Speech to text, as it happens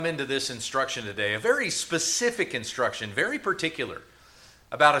Into this instruction today, a very specific instruction, very particular,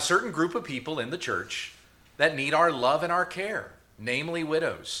 about a certain group of people in the church that need our love and our care, namely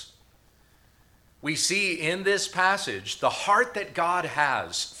widows. We see in this passage the heart that God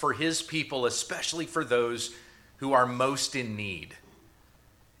has for his people, especially for those who are most in need.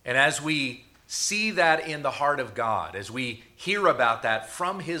 And as we see that in the heart of God, as we hear about that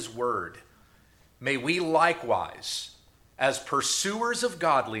from his word, may we likewise, as pursuers of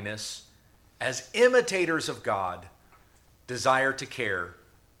godliness, as imitators of God, desire to care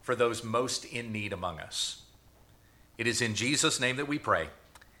for those most in need among us. It is in Jesus' name that we pray.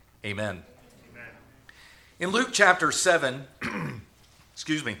 Amen. Amen. In Luke chapter 7,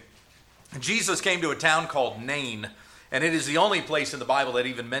 Jesus came to a town called Nain, and it is the only place in the Bible that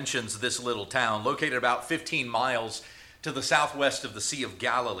even mentions this little town, located about 15 miles to the southwest of the Sea of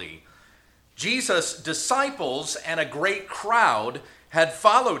Galilee. Jesus' disciples and a great crowd had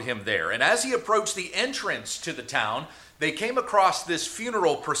followed him there. And as he approached the entrance to the town, they came across this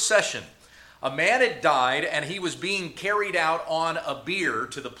funeral procession. A man had died, and he was being carried out on a bier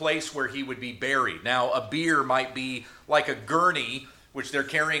to the place where he would be buried. Now, a bier might be like a gurney, which they're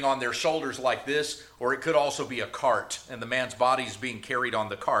carrying on their shoulders like this, or it could also be a cart, and the man's body is being carried on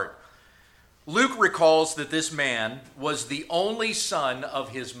the cart. Luke recalls that this man was the only son of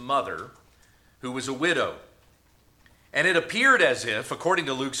his mother, who was a widow. And it appeared as if, according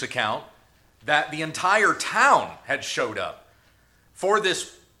to Luke's account, that the entire town had showed up for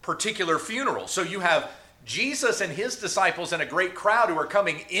this particular funeral. So you have Jesus and his disciples and a great crowd who are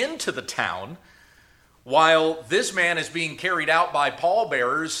coming into the town, while this man is being carried out by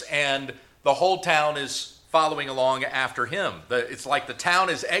pallbearers and the whole town is following along after him. It's like the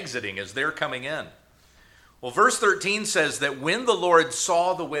town is exiting as they're coming in. Well, verse 13 says that when the Lord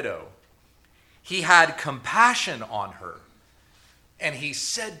saw the widow, he had compassion on her, and he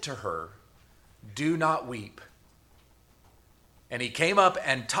said to her, "Do not weep." And he came up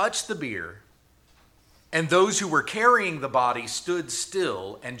and touched the bier, and those who were carrying the body stood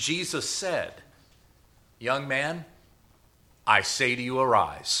still, and Jesus said, "Young man, I say to you,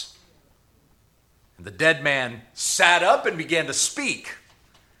 arise." And the dead man sat up and began to speak.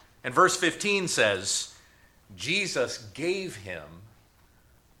 And verse 15 says, Jesus gave him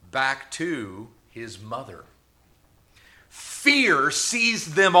back to his mother. Fear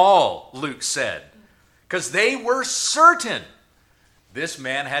seized them all, Luke said, because they were certain this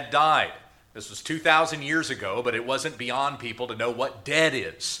man had died. This was 2,000 years ago, but it wasn't beyond people to know what dead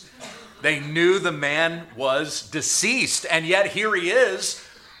is. They knew the man was deceased, and yet here he is,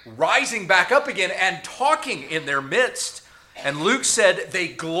 rising back up again and talking in their midst. And Luke said they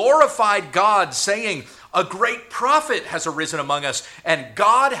glorified God, saying, "A great prophet has arisen among us, and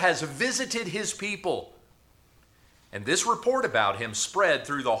God has visited his people." And this report about him spread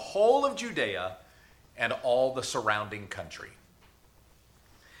through the whole of Judea and all the surrounding country.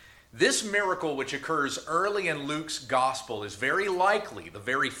 This miracle, which occurs early in Luke's gospel, is very likely the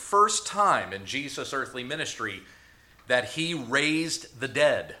very first time in Jesus' earthly ministry that he raised the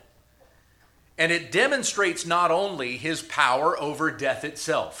dead. And it demonstrates not only his power over death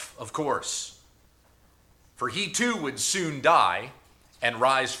itself, of course, for he too would soon die and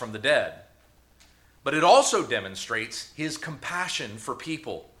rise from the dead, but it also demonstrates his compassion for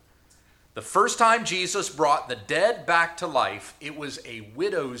people. The first time Jesus brought the dead back to life, it was a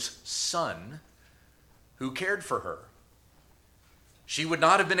widow's son who cared for her. She would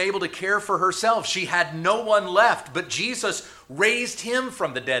not have been able to care for herself. She had no one left, but Jesus raised him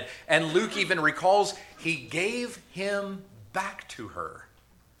from the dead. And Luke even recalls he gave him back to her.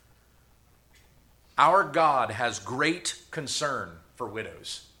 Our God has great concern for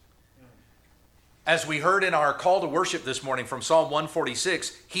widows. As we heard in our call to worship this morning from Psalm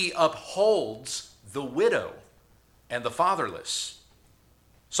 146, he upholds the widow and the fatherless.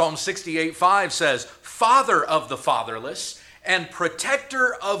 Psalm 68:5 says, "Father of the fatherless and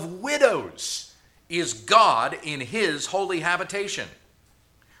protector of widows is God in his holy habitation."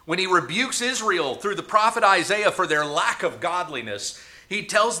 When he rebukes Israel through the prophet Isaiah for their lack of godliness, he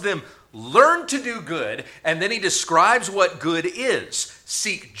tells them, learn to do good, and then he describes what good is.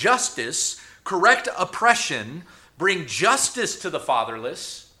 Seek justice, correct oppression, bring justice to the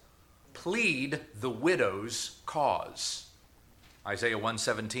fatherless, plead the widow's cause. Isaiah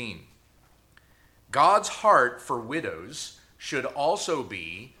 1:17. God's heart for widows should also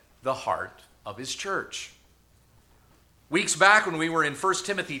be the heart of his church. Weeks back when we were in 1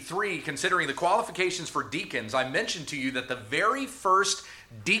 Timothy 3 considering the qualifications for deacons, I mentioned to you that the very first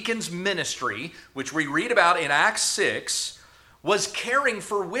deacon's ministry, which we read about in Acts 6, was caring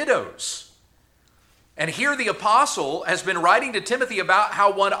for widows. And here the apostle has been writing to Timothy about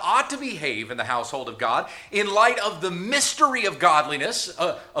how one ought to behave in the household of God in light of the mystery of godliness,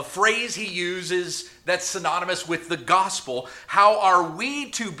 a phrase he uses that's synonymous with the gospel. How are we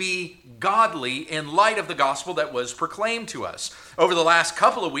to be godly in light of the gospel that was proclaimed to us? Over the last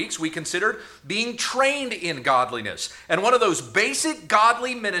couple of weeks, we considered being trained in godliness. And one of those basic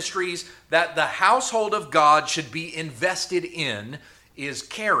godly ministries that the household of God should be invested in is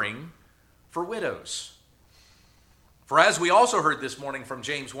caring for widows. For as we also heard this morning from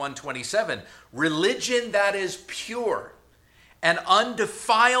James 1:27, religion that is pure and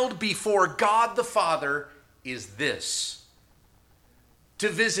undefiled before God the Father is this: to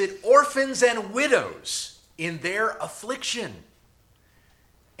visit orphans and widows in their affliction,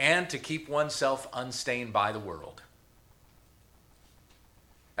 and to keep oneself unstained by the world.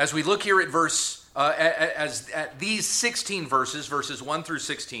 As we look here at at these 16 verses 1 through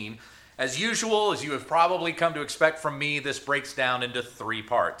 16, as usual, as you have probably come to expect from me, this breaks down into 3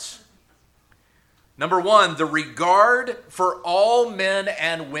 parts. Number 1, the regard for all men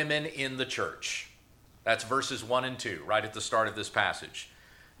and women in the church. That's verses 1 and 2, right at the start of this passage.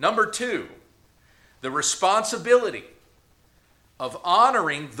 Number 2, the responsibility of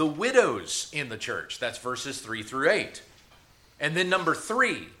honoring the widows in the church. That's verses 3 through 8. And then number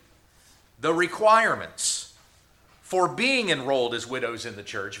 3, the requirements for being enrolled as widows in the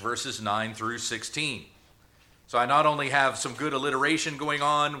church, verses 9 through 16. So I not only have some good alliteration going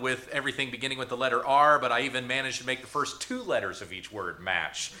on with everything beginning with the letter R, but I even managed to make the first 2 letters of each word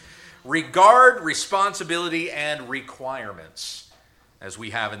match. Regard, responsibility, and requirements, as we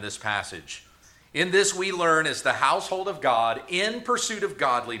have in this passage. In this we learn, as the household of God, in pursuit of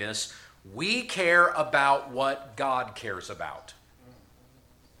godliness, we care about what God cares about.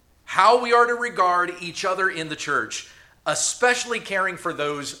 How we are to regard each other in the church, especially caring for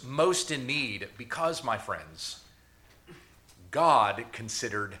those most in need, because, my friends, God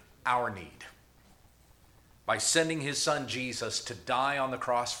considered our need by sending his son Jesus to die on the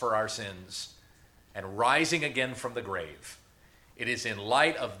cross for our sins and rising again from the grave. It is in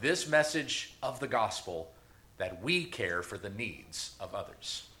light of this message of the gospel that we care for the needs of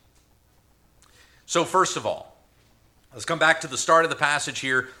others. So first of all, let's come back to the start of the passage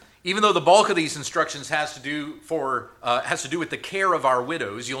here. Even though the bulk of these instructions has to do with the care of our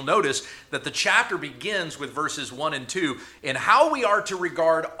widows, you'll notice that the chapter begins with verses 1 and 2 in how we are to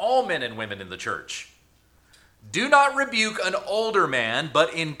regard all men and women in the church. Do not rebuke an older man,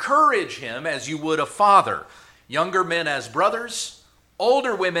 but encourage him as you would a father. Younger men as brothers,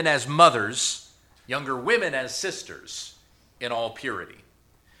 older women as mothers, younger women as sisters, in all purity.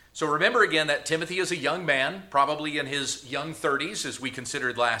 So remember again that Timothy is a young man, probably in his young 30s, as we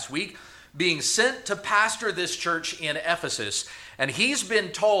considered last week, being sent to pastor this church in Ephesus. And he's been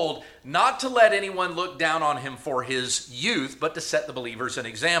told not to let anyone look down on him for his youth, but to set the believers an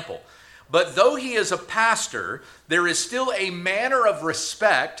example. But though he is a pastor, there is still a manner of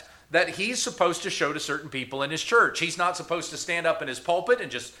respect that he's supposed to show to certain people in his church. He's not supposed to stand up in his pulpit and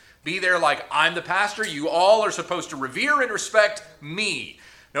just be there like, I'm the pastor. You all are supposed to revere and respect me.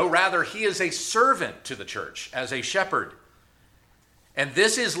 No, rather, he is a servant to the church as a shepherd. And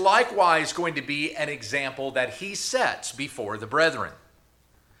this is likewise going to be an example that he sets before the brethren.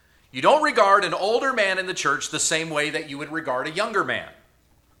 You don't regard an older man in the church the same way that you would regard a younger man.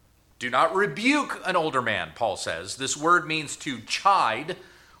 Do not rebuke an older man, Paul says. This word means to chide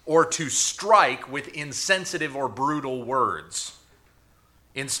or to strike with insensitive or brutal words.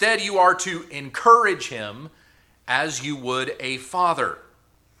 Instead, you are to encourage him as you would a father.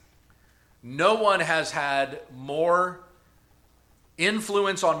 No one has had more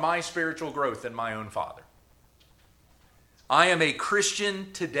influence on my spiritual growth than my own father. I am a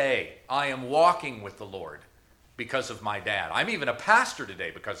Christian today. I am walking with the Lord because of my dad. I'm even a pastor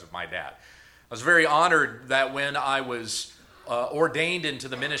today because of my dad. I was very honored that when I was ordained into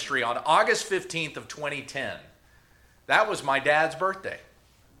the ministry on August 15th of 2010, that was my dad's birthday.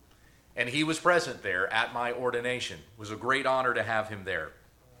 And he was present there at my ordination. It was a great honor to have him there.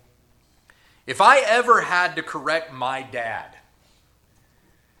 If I ever had to correct my dad,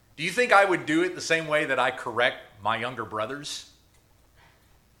 do you think I would do it the same way that I correct my younger brothers?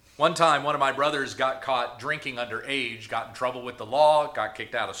 One time, one of my brothers got caught drinking underage, got in trouble with the law, got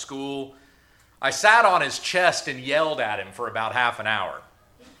kicked out of school. I sat on his chest and yelled at him for about half an hour.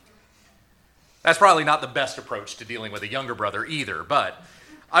 That's probably not the best approach to dealing with a younger brother either, but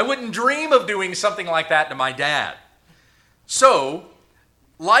I wouldn't dream of doing something like that to my dad. So,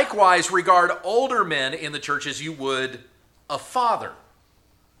 likewise, regard older men in the church as you would a father.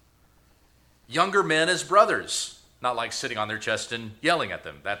 Younger men as brothers. not like sitting on their chest and yelling at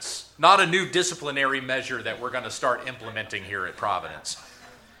them. That's not a new disciplinary measure that we're going to start implementing here at Providence.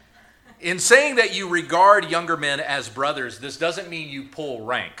 In saying that you regard younger men as brothers, this doesn't mean you pull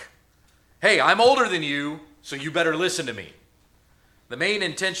rank. Hey, I'm older than you, so you better listen to me. The main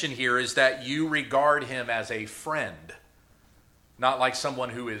intention here is that you regard him as a friend, not like someone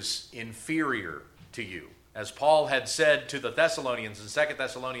who is inferior to you. As Paul had said to the Thessalonians in 2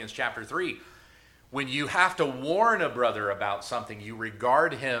 Thessalonians chapter 3, when you have to warn a brother about something, you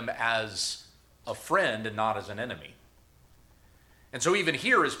regard him as a friend and not as an enemy. And so even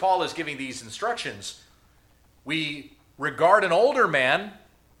here, as Paul is giving these instructions, we regard an older man,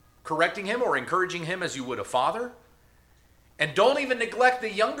 correcting him or encouraging him as you would a father, and don't even neglect the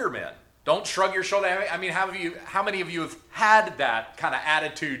younger men. Don't shrug your shoulder. I mean, how many of you have had that kind of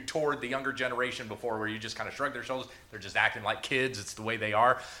attitude toward the younger generation before, where you just kind of shrug their shoulders? They're just acting like kids. It's the way they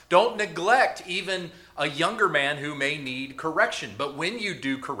are. Don't neglect even a younger man who may need correction. But when you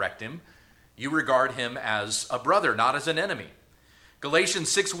do correct him, you regard him as a brother, not as an enemy.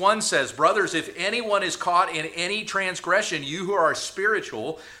 Galatians 6:1 says, "Brothers, if anyone is caught in any transgression, you who are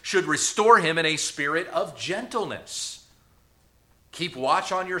spiritual should restore him in a spirit of gentleness. Keep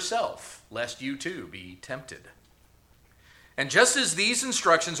watch on yourself, lest you too be tempted." And just as these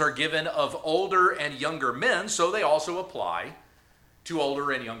instructions are given of older and younger men, so they also apply to older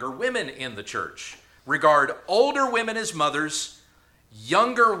and younger women in the church. Regard older women as mothers,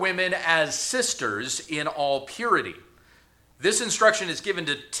 younger women as sisters in all purity. This instruction is given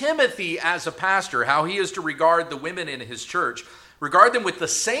to Timothy as a pastor, how he is to regard the women in his church. Regard them with the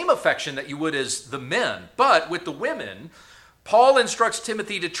same affection that you would as the men, but with the women, Paul instructs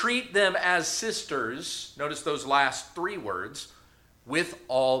Timothy to treat them as sisters, notice those last three words, with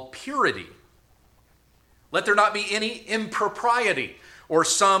all purity. Let there not be any impropriety or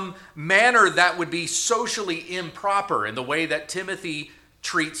some manner that would be socially improper in the way that Timothy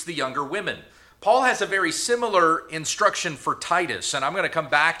treats the younger women. Paul has a very similar instruction for Titus, and I'm going to come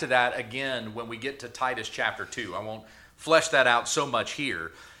back to that again when we get to Titus chapter 2. I won't flesh that out so much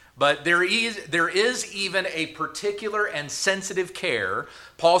here. But there is even a particular and sensitive care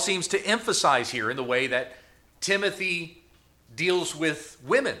Paul seems to emphasize here in the way that Timothy deals with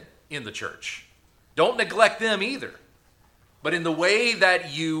women in the church. Don't neglect them either. But in the way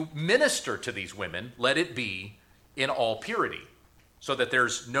that you minister to these women, let it be in all purity, so that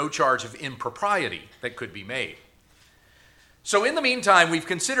there's no charge of impropriety that could be made. So in the meantime, we've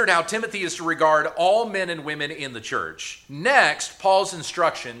considered how Timothy is to regard all men and women in the church. Next, Paul's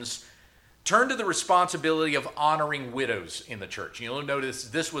instructions turn to the responsibility of honoring widows in the church. You'll notice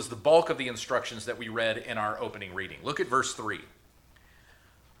this was the bulk of the instructions that we read in our opening reading. Look at verse 3.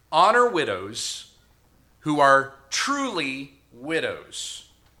 Honor widows who are truly widows.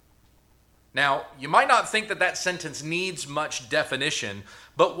 Now, you might not think that that sentence needs much definition,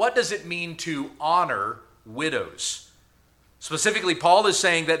 but what does it mean to honor widows? Specifically, Paul is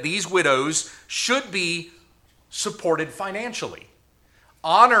saying that these widows should be supported financially.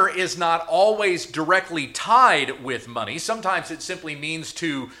 Honor is not always directly tied with money. Sometimes it simply means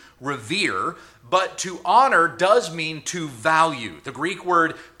to revere, but to honor does mean to value. The Greek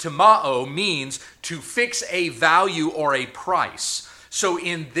word timao means to fix a value or a price. So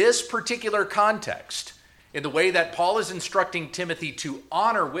in this particular context, in the way that Paul is instructing Timothy to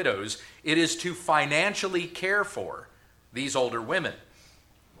honor widows, it is to financially care for these older women.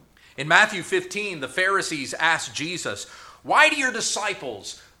 In Matthew 15, the Pharisees asked Jesus, "Why do your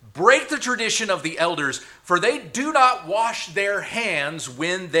disciples break the tradition of the elders, for they do not wash their hands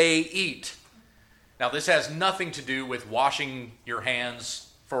when they eat?" Now, this has nothing to do with washing your hands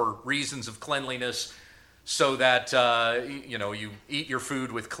for reasons of cleanliness so that, you eat your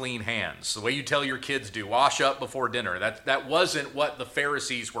food with clean hands. The way you tell your kids do, wash up before dinner. That wasn't what the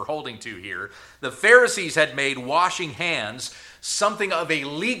Pharisees were holding to here. The Pharisees had made washing hands something of a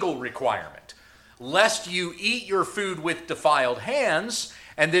legal requirement, lest you eat your food with defiled hands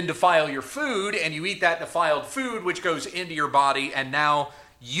and then defile your food, and you eat that defiled food which goes into your body, and now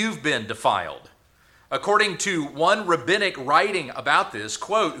you've been defiled. According to one rabbinic writing about this,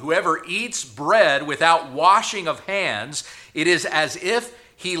 quote, "Whoever eats bread without washing of hands, it is as if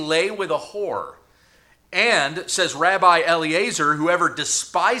he lay with a whore. And, says Rabbi Eliezer, whoever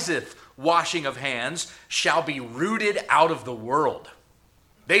despiseth washing of hands shall be rooted out of the world."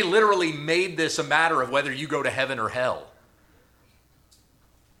 They literally made this a matter of whether you go to heaven or hell.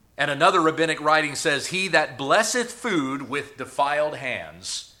 And another rabbinic writing says, "He that blesseth food with defiled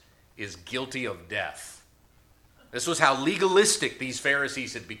hands is guilty of death." This was how legalistic these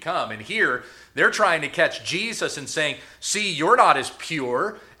Pharisees had become. And here, they're trying to catch Jesus and saying, "See, you're not as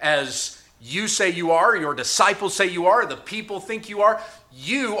pure as you say you are, your disciples say you are, the people think you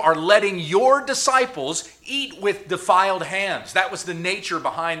are letting your disciples eat with defiled hands. That was the nature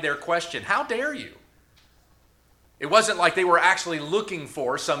behind their question. How dare you? It wasn't like they were actually looking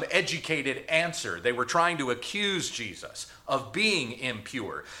for some educated answer. They were trying to accuse Jesus of being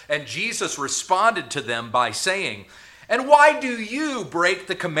impure. And Jesus responded to them by saying, "And why do you break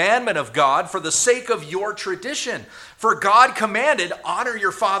the commandment of God for the sake of your tradition? For God commanded, honor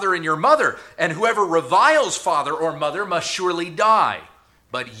your father and your mother, and whoever reviles father or mother must surely die.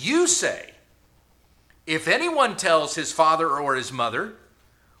 But you say, if anyone tells his father or his mother,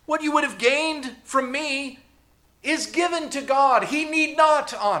 what you would have gained from me is given to God. He need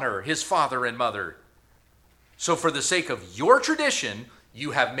not honor his father and mother. So for the sake of your tradition,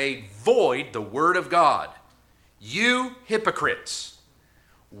 you have made void the word of God. You hypocrites!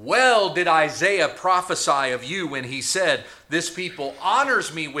 Well did Isaiah prophesy of you when he said, this people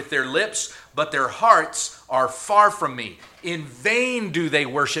honors me with their lips, but their hearts are far from me. In vain do they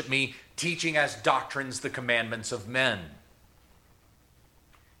worship me, teaching as doctrines the commandments of men."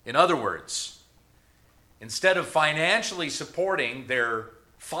 In other words, instead of financially supporting their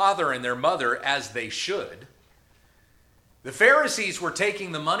father and their mother as they should, the Pharisees were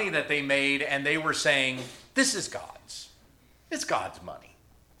taking the money that they made and they were saying, this is God's. It's God's money.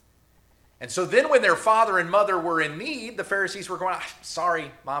 And so then when their father and mother were in need, the Pharisees were going,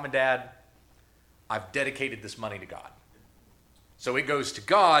 sorry, Mom and Dad, I've dedicated this money to God. So it goes to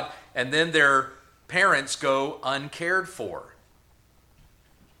God, and then their parents go uncared for.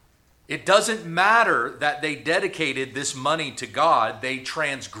 It doesn't matter that they dedicated this money to God. They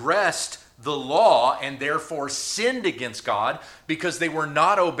transgressed the law and therefore sinned against God because they were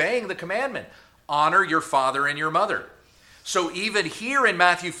not obeying the commandment. Honor your father and your mother. So even here in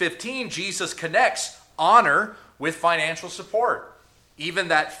Matthew 15, Jesus connects honor with financial support. Even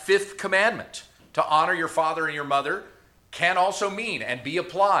that fifth commandment, to honor your father and your mother, can also mean and be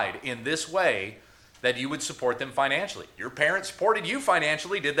applied in this way, that you would support them financially. Your parents supported you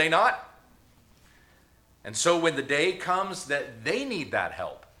financially, did they not? And so when the day comes that they need that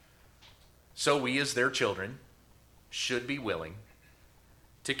help, so we as their children should be willing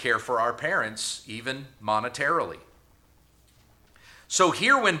to care for our parents, even monetarily. So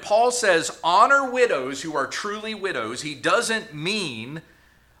here when Paul says honor widows who are truly widows, he doesn't mean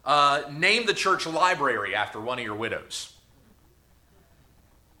name the church library after one of your widows.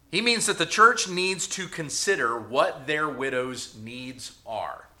 He means that the church needs to consider what their widows' needs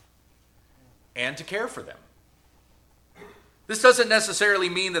are and to care for them. This doesn't necessarily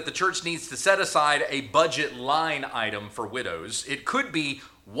mean that the church needs to set aside a budget line item for widows. It could be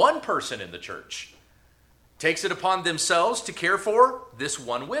one person in the church takes it upon themselves to care for this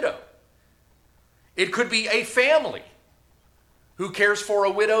one widow. It could be a family who cares for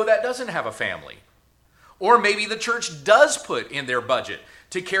a widow that doesn't have a family. Or maybe the church does put in their budget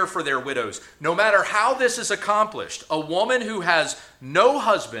to care for their widows. No matter how this is accomplished, a woman who has no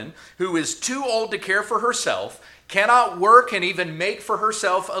husband, who is too old to care for herself, cannot work and even make for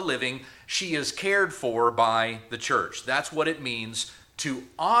herself a living, she is cared for by the church. That's what it means to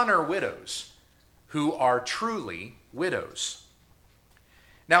honor widows who are truly widows.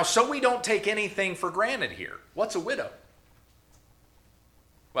 Now, so we don't take anything for granted here. What's a widow?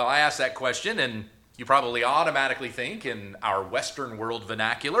 Well, I asked that question, and you probably automatically think in our Western world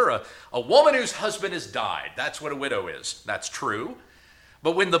vernacular, a woman whose husband has died. That's what a widow is. That's true.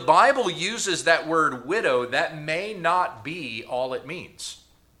 But when the Bible uses that word widow, that may not be all it means.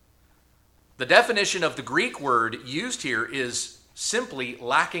 The definition of the Greek word used here is simply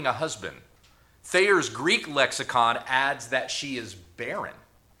lacking a husband. Thayer's Greek lexicon adds that she is barren.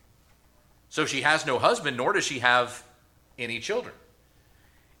 So she has no husband, nor does she have any children.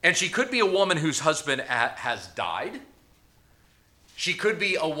 And she could be a woman whose husband has died. She could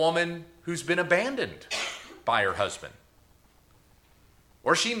be a woman who's been abandoned by her husband.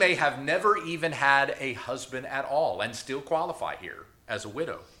 Or she may have never even had a husband at all and still qualify here as a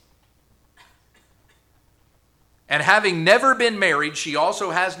widow. And having never been married, she also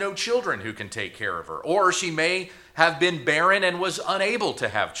has no children who can take care of her. Or she may have been barren and was unable to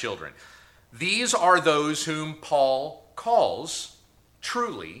have children. These are those whom Paul calls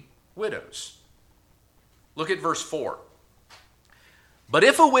truly widows. Look at verse 4. But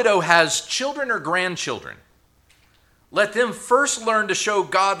if a widow has children or grandchildren, let them first learn to show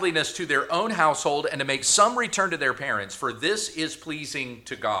godliness to their own household and to make some return to their parents, for this is pleasing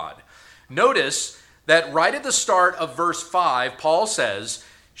to God. Notice that right at the start of verse 5, Paul says,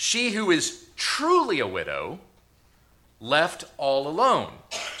 she who is truly a widow left all alone.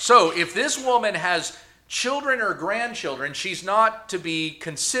 So if this woman has children or grandchildren, she's not to be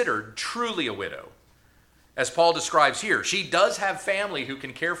considered truly a widow. As Paul describes here, she does have family who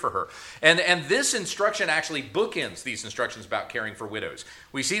can care for her. And this instruction actually bookends these instructions about caring for widows.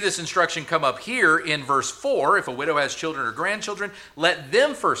 We see this instruction come up here in verse 4. If a widow has children or grandchildren, let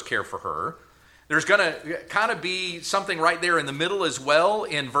them first care for her. There's going to kind of be something right there in the middle as well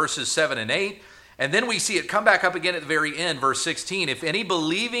in verses 7 and 8. And then we see it come back up again at the very end, verse 16. If any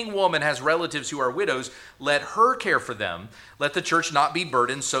believing woman has relatives who are widows, let her care for them. Let the church not be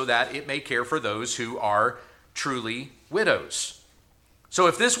burdened so that it may care for those who are truly widows. So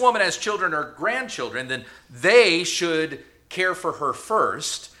if this woman has children or grandchildren, then they should care for her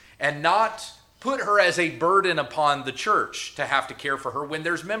first and not put her as a burden upon the church to have to care for her when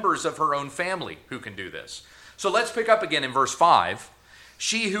there's members of her own family who can do this. So let's pick up again in verse 5.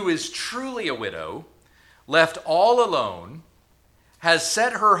 She who is truly a widow, left all alone, has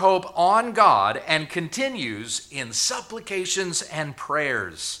set her hope on God and continues in supplications and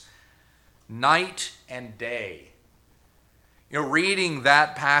prayers, night and day. Reading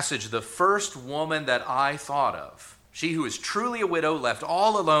that passage, the first woman that I thought of, she who is truly a widow, left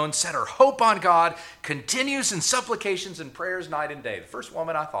all alone, set her hope on God, continues in supplications and prayers night and day. The first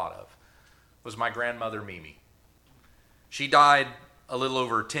woman I thought of was my grandmother, Mimi. She died a little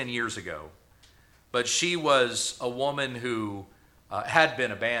over 10 years ago, but she was a woman who had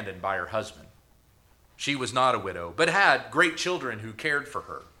been abandoned by her husband. She was not a widow, but had great children who cared for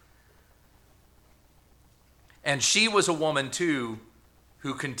her. And she was a woman, too,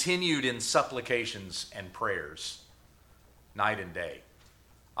 who continued in supplications and prayers night and day.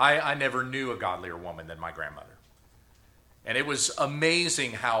 I never knew a godlier woman than my grandmother. And it was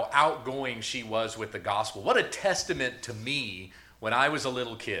amazing how outgoing she was with the gospel. What a testament to me when I was a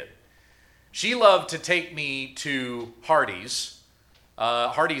little kid. She loved to take me to Hardee's.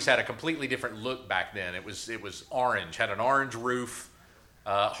 Hardee's had a completely different look back then. It was orange, had an orange roof,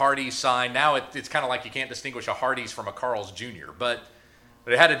 Hardee's sign. Now it's kind of like you can't distinguish a Hardee's from a Carl's Jr., but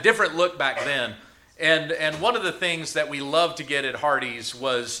it had a different look back then. And one of the things that we loved to get at Hardee's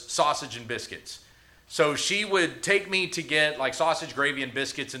was sausage and biscuits. So she would take me to get like sausage, gravy, and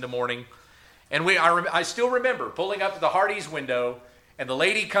biscuits in the morning. And I still remember pulling up to the Hardee's window, and the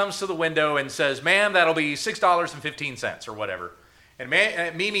lady comes to the window and says, "Ma'am, that'll be $6.15 or whatever." And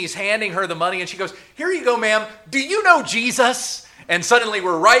Mimi's handing her the money, and she goes, "Here you go, ma'am. Do you know Jesus?" And suddenly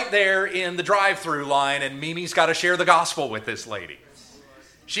we're right there in the drive-through line, and Mimi's got to share the gospel with this lady.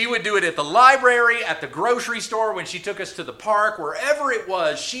 She would do it at the library, at the grocery store, when she took us to the park, wherever it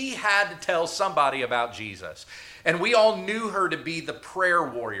was, she had to tell somebody about Jesus. And we all knew her to be the prayer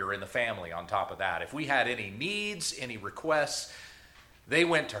warrior in the family on top of that. If we had any needs, any requests, they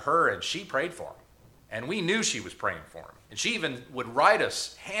went to her and she prayed for them. And we knew she was praying for them. And she even would write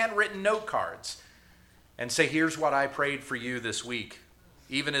us handwritten note cards and say, "Here's what I prayed for you this week."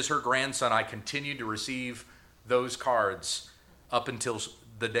 Even as her grandson, I continued to receive those cards up until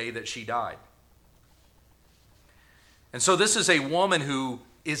the day that she died. And so this is a woman who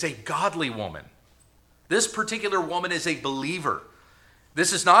is a godly woman. This particular woman is a believer.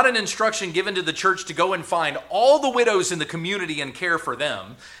 This is not an instruction given to the church to go and find all the widows in the community and care for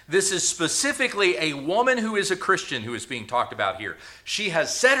them. This is specifically a woman who is a Christian who is being talked about here. She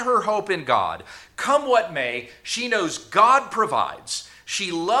has set her hope in God. Come what may, she knows God provides. She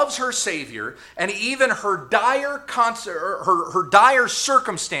loves her Savior, and even her dire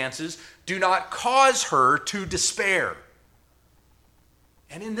circumstances do not cause her to despair.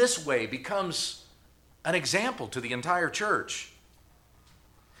 And in this way becomes an example to the entire church.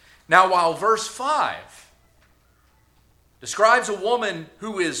 Now, while verse 5 describes a woman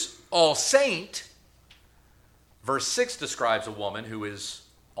who is all saint, verse 6 describes a woman who is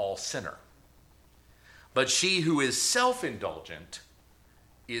all sinner. But she who is self-indulgent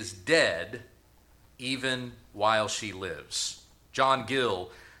is dead even while she lives. John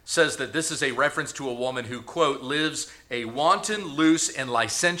Gill says that this is a reference to a woman who, quote, lives a wanton, loose, and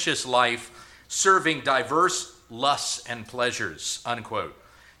licentious life, serving diverse lusts and pleasures, unquote.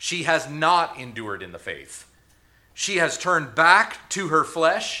 She has not endured in the faith. She has turned back to her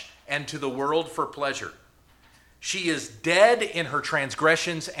flesh and to the world for pleasure. She is dead in her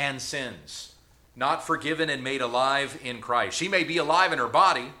transgressions and sins, not forgiven and made alive in Christ. She may be alive in her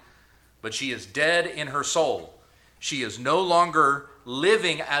body, but she is dead in her soul. She is no longer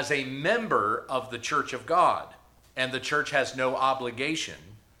living as a member of the church of God, and the church has no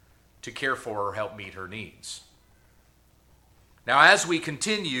obligation to care for or help meet her needs. Now, as we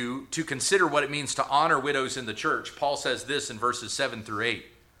continue to consider what it means to honor widows in the church, Paul says this in verses 7 through 8.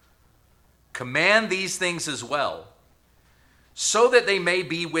 Command these things as well. so that they may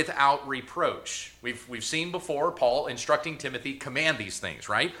be without reproach. We've seen before Paul instructing Timothy, command these things,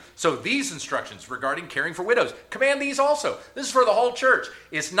 right? So these instructions regarding caring for widows, command these also. This is for the whole church.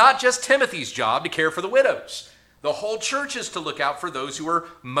 It's not just Timothy's job to care for the widows. The whole church is to look out for those who are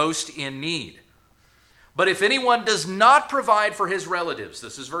most in need. But if anyone does not provide for his relatives,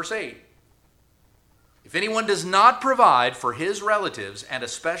 this is verse 8. If anyone does not provide for his relatives, and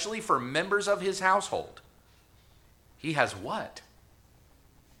especially for members of his household, he has what?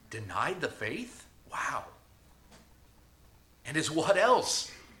 Denied the faith? Wow. And is what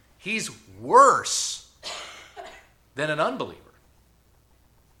else? He's worse than an unbeliever.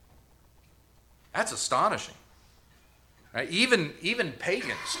 That's astonishing. Right? Even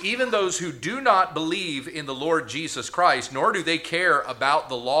pagans, even those who do not believe in the Lord Jesus Christ, nor do they care about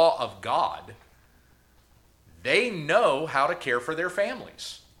the law of God, they know how to care for their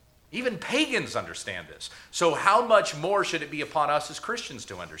families. Even pagans understand this. So how much more should it be upon us as Christians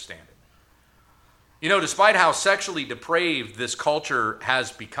to understand it? You know, despite how sexually depraved this culture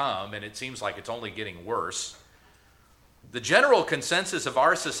has become, and it seems like it's only getting worse, the general consensus of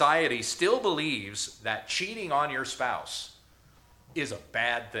our society still believes that cheating on your spouse is a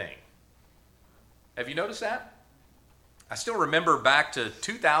bad thing. Have you noticed that? I still remember back to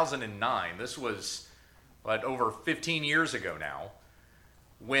 2009. This was over 15 years ago now,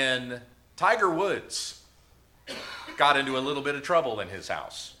 when Tiger Woods got into a little bit of trouble in his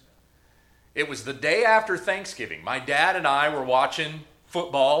house. It was the day after Thanksgiving. My dad and I were watching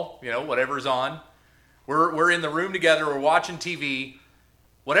football, whatever's on. We're in the room together, we're watching TV.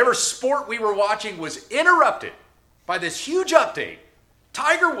 Whatever sport we were watching was interrupted by this huge update.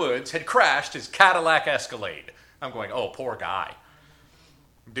 Tiger Woods had crashed his Cadillac Escalade. I'm going, oh, poor guy.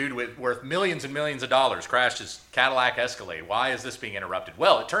 Dude worth millions and millions of dollars crashed his Cadillac Escalade. Why is this being interrupted?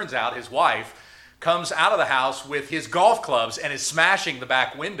 Well, it turns out his wife comes out of the house with his golf clubs and is smashing the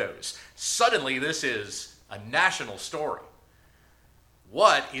back windows. Suddenly, this is a national story.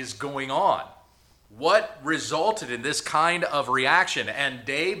 What is going on? What resulted in this kind of reaction? And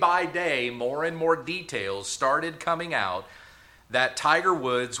day by day, more and more details started coming out that Tiger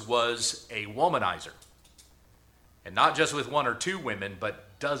Woods was a womanizer. And not just with one or two women,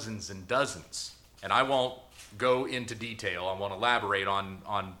 but dozens and dozens. And I won't go into detail. I won't elaborate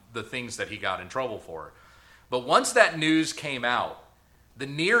on the things that he got in trouble for. But once that news came out, the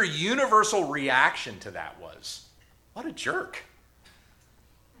near universal reaction to that was, what a jerk.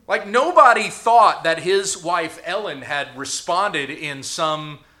 Like nobody thought that his wife Ellen had responded in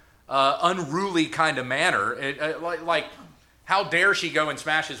some unruly kind of manner. Like how dare she go and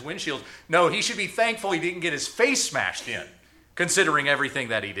smash his windshield? No, he should be thankful he didn't get his face smashed in, considering everything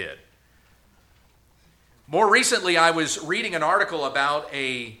that he did. More recently, I was reading an article about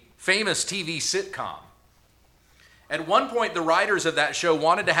a famous TV sitcom. At one point, the writers of that show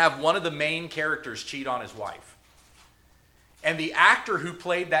wanted to have one of the main characters cheat on his wife. And the actor who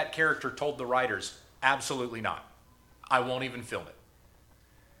played that character told the writers, absolutely not. I won't even film it.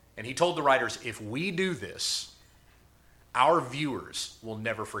 And he told the writers, if we do this, our viewers will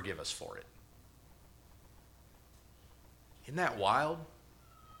never forgive us for it. Isn't that wild?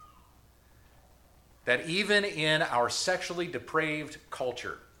 That even in our sexually depraved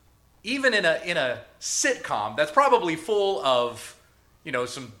culture, even in a sitcom that's probably full of,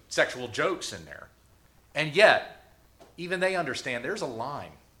 some sexual jokes in there, and yet, even they understand there's a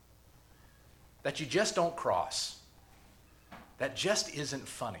line that you just don't cross. That just isn't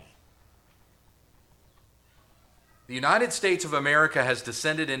funny. The United States of America has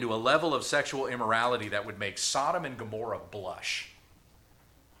descended into a level of sexual immorality that would make Sodom and Gomorrah blush.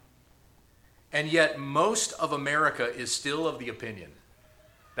 And yet most of America is still of the opinion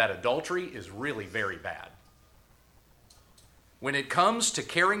that adultery is really very bad. When it comes to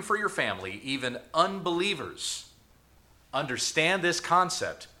caring for your family, even unbelievers understand this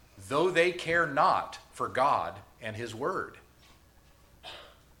concept, though they care not for God and His Word.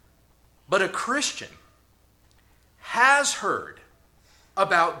 But a Christian has heard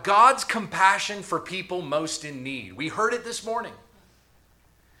about God's compassion for people most in need. We heard it this morning.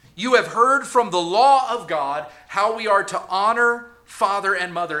 You have heard from the law of God how we are to honor father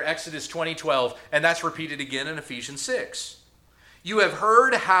and mother, Exodus 20:12, and that's repeated again in Ephesians 6. You have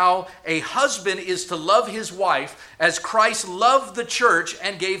heard how a husband is to love his wife as Christ loved the church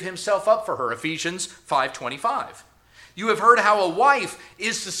and gave himself up for her, Ephesians 5:25. You have heard how a wife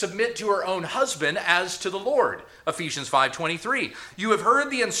is to submit to her own husband as to the Lord, Ephesians 5:23. You have heard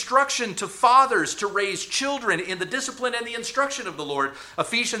the instruction to fathers to raise children in the discipline and the instruction of the Lord,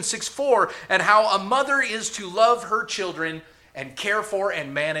 Ephesians 6:4, and how a mother is to love her children and care for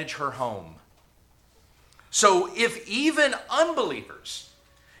and manage her home. So if even unbelievers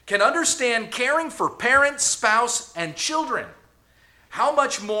can understand caring for parents, spouse, and children, how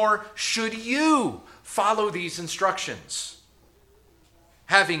much more should you follow these instructions?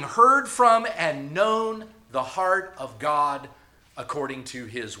 Having heard from and known the heart of God according to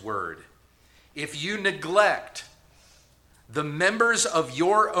his word. If you neglect the members of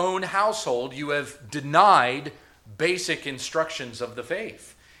your own household, you have denied basic instructions of the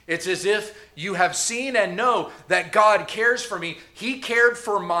faith. It's as if you have seen and know that God cares for me. He cared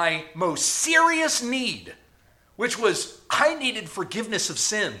for my most serious need, which was I needed forgiveness of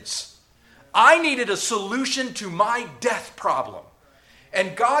sins. I needed a solution to my death problem.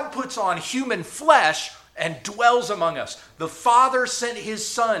 And God puts on human flesh and dwells among us. The Father sent his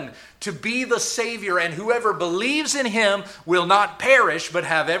Son to be the Savior, and whoever believes in him will not perish but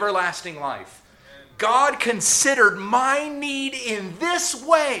have everlasting life. God considered my need in this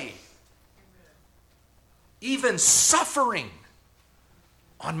way, even suffering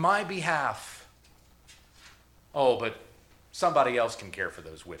on my behalf. Oh, but somebody else can care for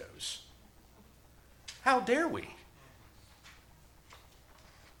those widows. How dare we?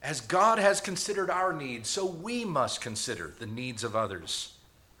 As God has considered our needs, so we must consider the needs of others.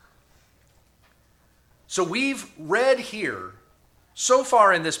 So we've read here, so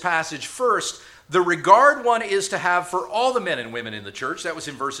far in this passage, first, the regard one is to have for all the men and women in the church. That was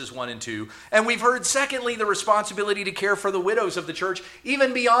in verses 1 and 2. And we've heard, secondly, the responsibility to care for the widows of the church.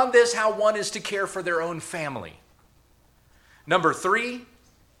 Even beyond this, how one is to care for their own family. Number 3,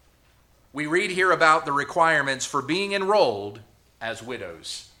 we read here about the requirements for being enrolled as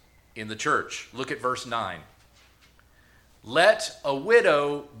widows in the church. Look at verse 9. Let a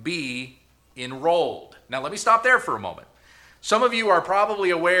widow be enrolled. Now let me stop there for a moment. Some of you are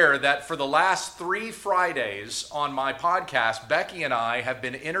probably aware that for the last 3 Fridays on my podcast, Becky and I have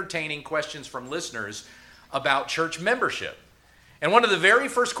been entertaining questions from listeners about church membership. And one of the very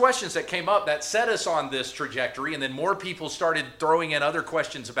first questions that came up that set us on this trajectory, and then more people started throwing in other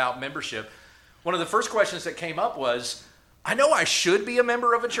questions about membership, one of the first questions that came up was, I know I should be a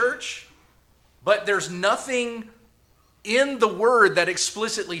member of a church, but there's nothing in the word that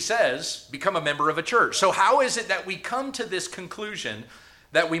explicitly says become a member of a church. So how is it that we come to this conclusion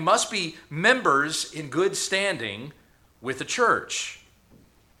that we must be members in good standing with the church?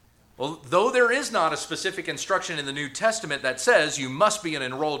 Well, though there is not a specific instruction in the New Testament that says you must be an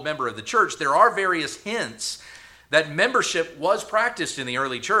enrolled member of the church, there are various hints that membership was practiced in the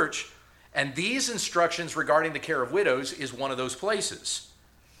early church, and these instructions regarding the care of widows is one of those places.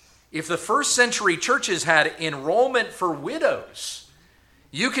 If the first century churches had enrollment for widows,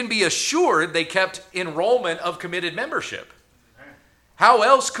 you can be assured they kept enrollment of committed membership. How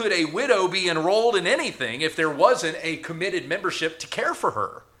else could a widow be enrolled in anything if there wasn't a committed membership to care for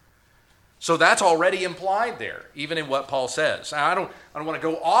her? So that's already implied there, even in what Paul says. I don't want to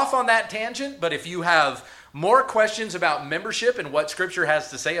go off on that tangent, but if you have more questions about membership and what Scripture has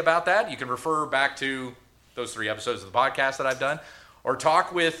to say about that, you can refer back to those 3 episodes of the podcast that I've done, or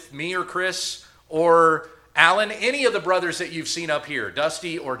talk with me or Chris or Alan, any of the brothers that you've seen up here,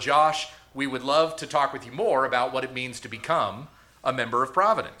 Dusty or Josh. We would love to talk with you more about what it means to become a member of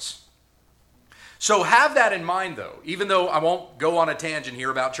Providence. So have that in mind, though. Even though I won't go on a tangent here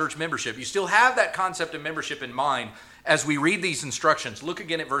about church membership, you still have that concept of membership in mind as we read these instructions. Look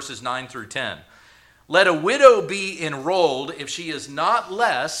again at verses 9 through 10. Let a widow be enrolled if she is not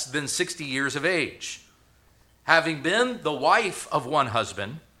less than 60 years of age, having been the wife of one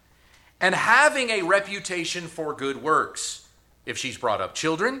husband, and having a reputation for good works. If she's brought up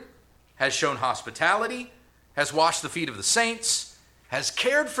children, has shown hospitality, has washed the feet of the saints, has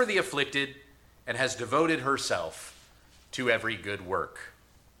cared for the afflicted, and has devoted herself to every good work.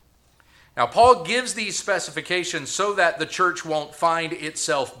 Now, Paul gives these specifications so that the church won't find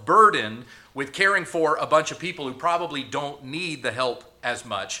itself burdened with caring for a bunch of people who probably don't need the help as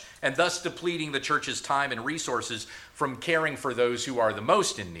much, and thus depleting the church's time and resources from caring for those who are the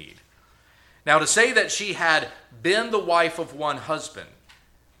most in need. Now, to say that she had been the wife of one husband,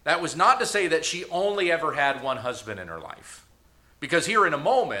 that was not to say that she only ever had one husband in her life. Because here in a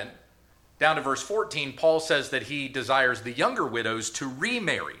moment, down to verse 14, Paul says that he desires the younger widows to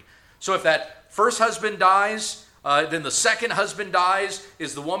remarry. So if that first husband dies, then the second husband dies,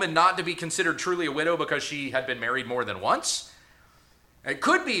 is the woman not to be considered truly a widow because she had been married more than once? It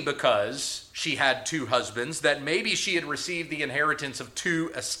could be because she had 2 husbands, that maybe she had received the inheritance of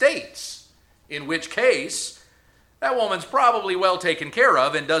 2 estates, in which case that woman's probably well taken care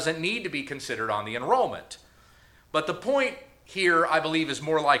of and doesn't need to be considered on the enrollment. But the point here, I believe, is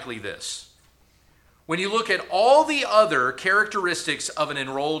more likely this. When you look at all the other characteristics of an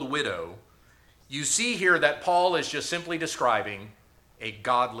enrolled widow, you see here that Paul is just simply describing a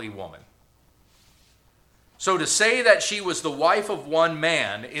godly woman. So to say that she was the wife of one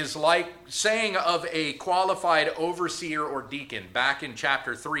man is like saying of a qualified overseer or deacon back in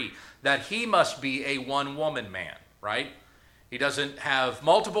chapter 3 that he must be a one-woman man, right? He doesn't have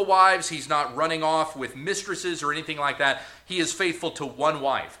multiple wives. He's not running off with mistresses or anything like that. He is faithful to one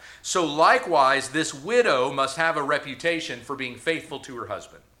wife. So likewise, this widow must have a reputation for being faithful to her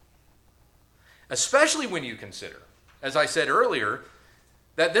husband. Especially when you consider, as I said earlier,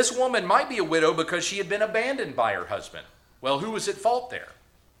 that this woman might be a widow because she had been abandoned by her husband. Well, who was at fault there?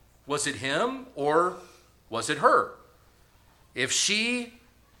 Was it him or was it her? If she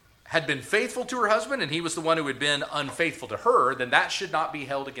had been faithful to her husband and he was the one who had been unfaithful to her, then that should not be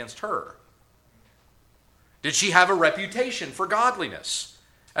held against her. Did she have a reputation for godliness?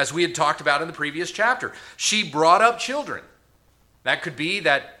 As we had talked about in the previous chapter, she brought up children. That could be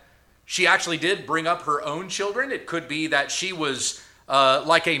that she actually did bring up her own children. It could be that she was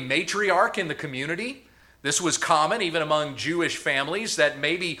like a matriarch in the community. This was common even among Jewish families, that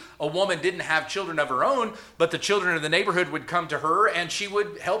maybe a woman didn't have children of her own, but the children of the neighborhood would come to her and she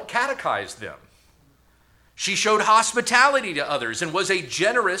would help catechize them. She showed hospitality to others and was a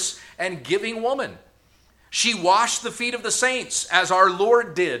generous and giving woman. She washed the feet of the saints as our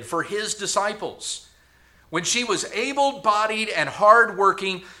Lord did for his disciples. When she was able-bodied and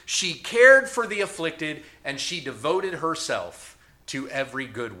hard-working, she cared for the afflicted and she devoted herself to every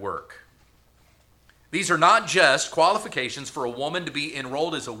good work. These are not just qualifications for a woman to be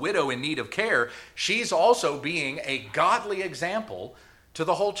enrolled as a widow in need of care. She's also being a godly example to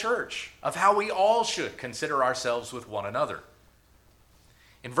the whole church of how we all should consider ourselves with one another.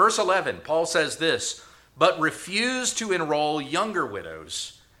 In verse 11, Paul says this, "But refuse to enroll younger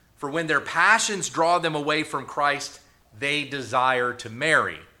widows, for when their passions draw them away from Christ, they desire to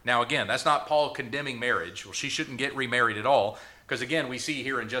marry." Now again, that's not Paul condemning marriage. Well, she shouldn't get remarried at all. Because again, we see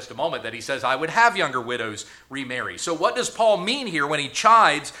here in just a moment that he says, I would have younger widows remarry. So what does Paul mean here when he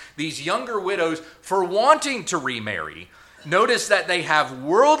chides these younger widows for wanting to remarry? Notice that they have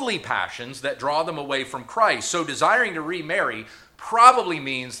worldly passions that draw them away from Christ. So desiring to remarry probably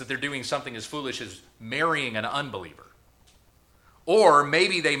means that they're doing something as foolish as marrying an unbeliever. Or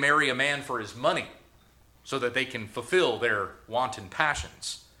maybe they marry a man for his money so that they can fulfill their wanton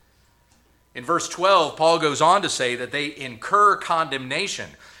passions. In verse 12, Paul goes on to say that they incur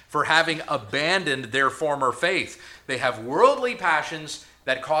condemnation for having abandoned their former faith. They have worldly passions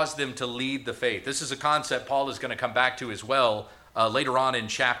that cause them to leave the faith. This is a concept Paul is going to come back to as well later on in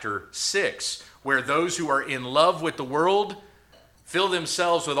chapter 6, where those who are in love with the world fill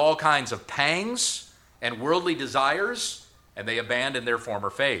themselves with all kinds of pangs and worldly desires, and they abandon their former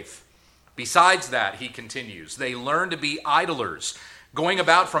faith. Besides that, he continues, they learn to be idlers, going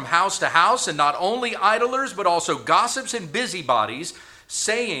about from house to house, and not only idlers, but also gossips and busybodies,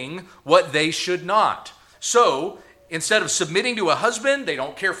 saying what they should not. So, instead of submitting to a husband, they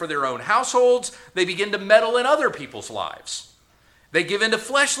don't care for their own households, they begin to meddle in other people's lives. They give in to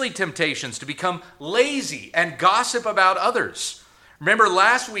fleshly temptations to become lazy and gossip about others. Remember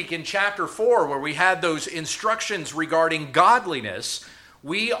last week in chapter 4, where we had those instructions regarding godliness,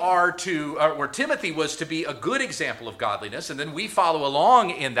 where Timothy was to be a good example of godliness, and then we follow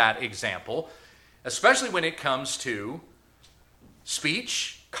along in that example, especially when it comes to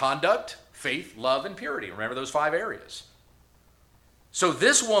speech, conduct, faith, love, and purity. Remember those 5 areas. So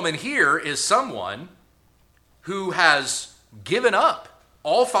this woman here is someone who has given up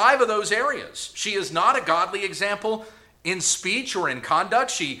all 5 of those areas. She is not a godly example in speech or in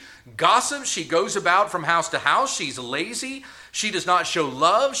conduct. She gossips, she goes about from house to house, she's lazy, she does not show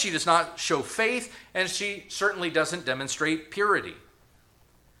love, she does not show faith, and she certainly doesn't demonstrate purity.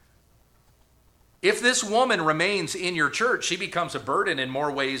 If this woman remains in your church, she becomes a burden in more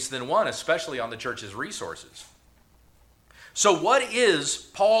ways than one, especially on the church's resources. So what is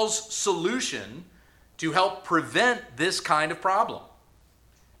Paul's solution to help prevent this kind of problem?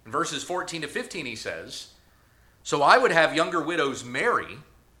 In verses 14 to 15 he says, "So I would have younger widows marry,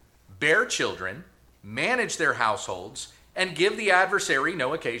 bear children, manage their households, and give the adversary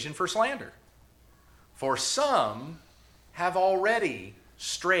no occasion for slander. For some have already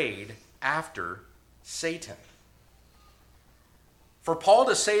strayed after Satan." For Paul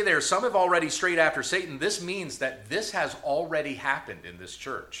to say there, some have already strayed after Satan, this means that this has already happened in this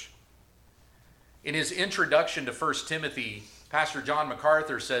church. In his introduction to 1 Timothy, Pastor John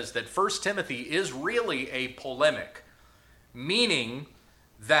MacArthur says that 1 Timothy is really a polemic, meaning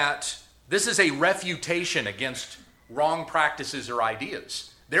that this is a refutation against wrong practices or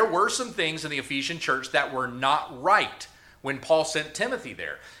ideas. There were some things in the Ephesian church that were not right, when Paul sent Timothy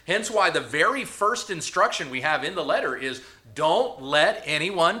there. Hence why the very first instruction we have in the letter is, don't let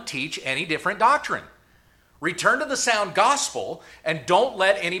anyone teach any different doctrine. Return to the sound gospel and don't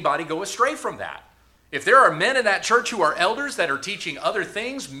let anybody go astray from that. If there are men in that church who are elders that are teaching other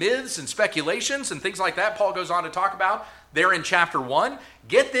things, myths and speculations and things like that, Paul goes on to talk about there in chapter 1,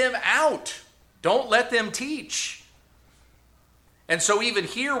 get them out. Don't let them teach. And so even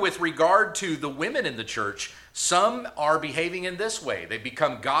here with regard to the women in the church, some are behaving in this way. They've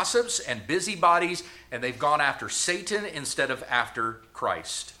become gossips and busybodies, and they've gone after Satan instead of after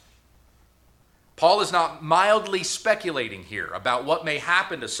Christ. Paul is not mildly speculating here about what may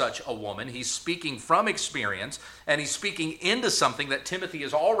happen to such a woman. He's speaking from experience, and he's speaking into something that Timothy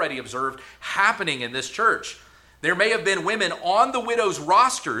has already observed happening in this church. There may have been women on the widows'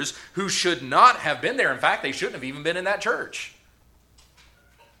 rosters who should not have been there. In fact, they shouldn't have even been in that church.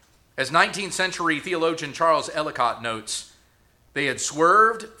 As 19th century theologian Charles Ellicott notes, they had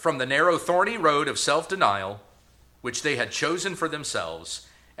swerved from the narrow, thorny road of self-denial, which they had chosen for themselves,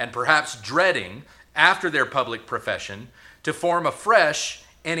 and perhaps dreading, after their public profession, to form afresh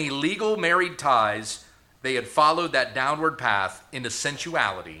any legal married ties, they had followed that downward path into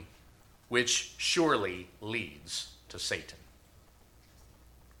sensuality, which surely leads to Satan.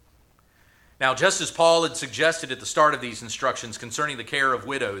 Now, just as Paul had suggested at the start of these instructions concerning the care of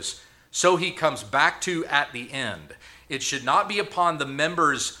widows, so he comes back to at the end. It should not be upon the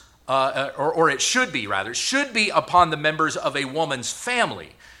members, it should be upon the members of a woman's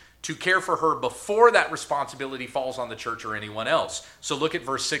family to care for her before that responsibility falls on the church or anyone else. So look at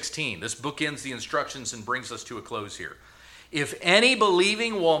verse 16. This bookends the instructions and brings us to a close here. If any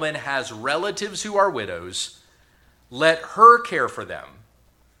believing woman has relatives who are widows, let her care for them.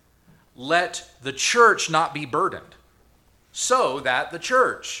 Let the church not be burdened, so that the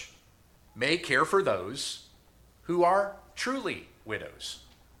church may care for those who are truly widows.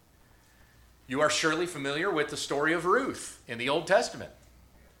 You are surely familiar with the story of Ruth in the Old Testament.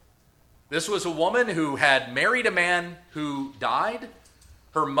 This was a woman who had married a man who died.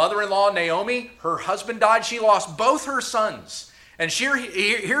 Her mother-in-law, Naomi, her husband died. She lost both her sons. And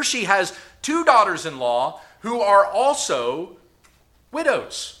here she has two daughters-in-law who are also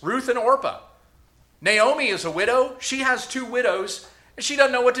widows, Ruth and Orpah. Naomi is a widow. She has two widows, and she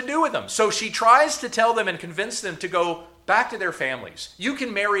doesn't know what to do with them. So she tries to tell them and convince them to go back to their families. You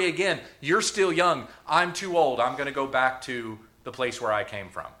can marry again. You're still young. I'm too old. I'm going to go back to the place where I came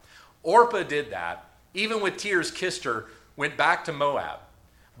from. Orpah did that. Even with tears kissed her, went back to Moab.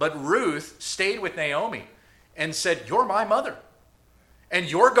 But Ruth stayed with Naomi and said, you're my mother. And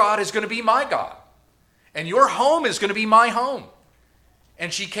your God is going to be my God. And your home is going to be my home.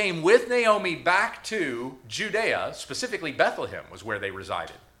 And she came with Naomi back to Judea, specifically Bethlehem was where they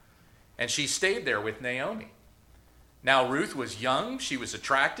resided. And she stayed there with Naomi. Now Ruth was young, she was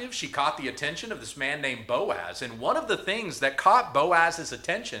attractive, she caught the attention of this man named Boaz. And one of the things that caught Boaz's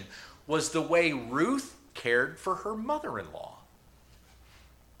attention was the way Ruth cared for her mother-in-law.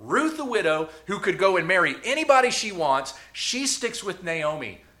 Ruth, the widow, who could go and marry anybody she wants, she sticks with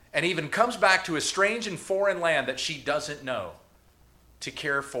Naomi and even comes back to a strange and foreign land that she doesn't know to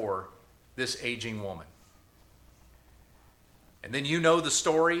care for this aging woman. And then you know the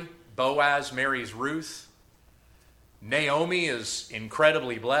story. Boaz marries Ruth. Naomi is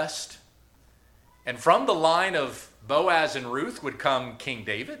incredibly blessed. And from the line of Boaz and Ruth would come King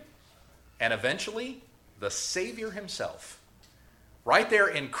David and eventually the Savior himself. Right there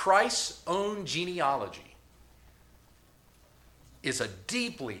in Christ's own genealogy is a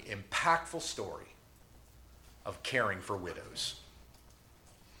deeply impactful story of caring for widows.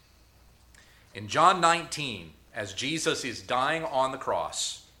 In John 19, as Jesus is dying on the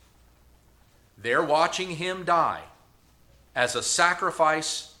cross, they're watching him die as a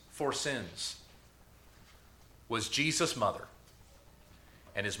sacrifice for sins was Jesus' mother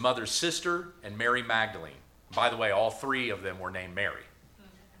and his mother's sister and Mary Magdalene. By the way, all three of them were named Mary.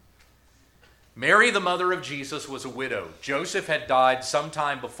 Mary, the mother of Jesus, was a widow. Joseph had died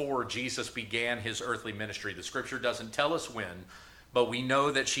sometime before Jesus began his earthly ministry. The scripture doesn't tell us when, but we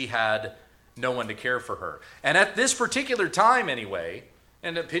know that she had no one to care for her. And at this particular time anyway,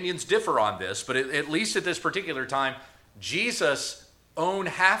 and opinions differ on this, but at least at this particular time, Jesus' own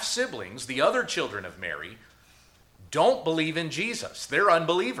half-siblings, the other children of Mary, don't believe in Jesus. They're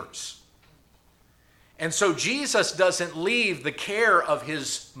unbelievers. And so Jesus doesn't leave the care of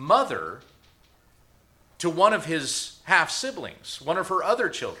his mother to one of his half-siblings, one of her other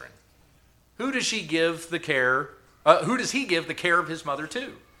children. Who does he give the care of his mother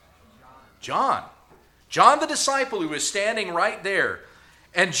to? John. John the disciple who is standing right there.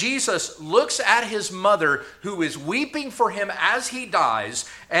 And Jesus looks at his mother, who is weeping for him as he dies,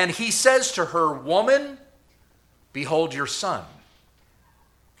 and he says to her, "Woman, behold your son,"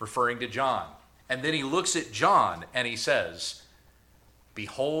 referring to John. And then he looks at John and he says,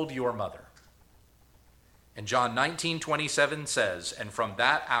 "Behold your mother." And John 19:27 says, "And from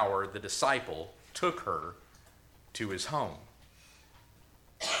that hour the disciple took her to his home."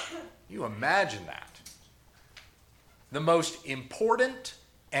 You imagine that. The most important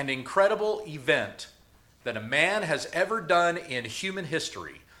and incredible event that a man has ever done in human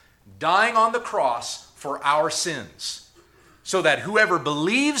history, dying on the cross for our sins, so that whoever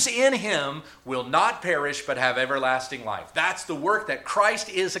believes in him will not perish but have everlasting life. That's the work that Christ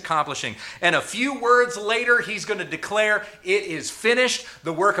is accomplishing. And a few words later, he's going to declare, "It is finished."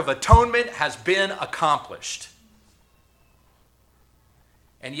 The work of atonement has been accomplished.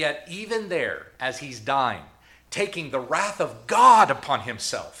 And yet, even there, as he's dying, taking the wrath of God upon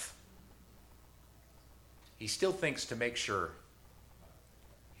himself, he still thinks to make sure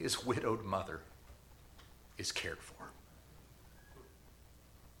his widowed mother is cared for.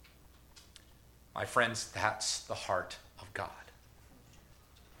 My friends, that's the heart of God.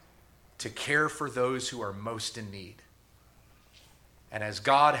 To care for those who are most in need. And as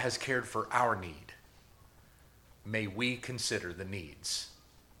God has cared for our need, may we consider the needs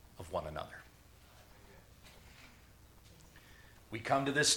of one another. We come to this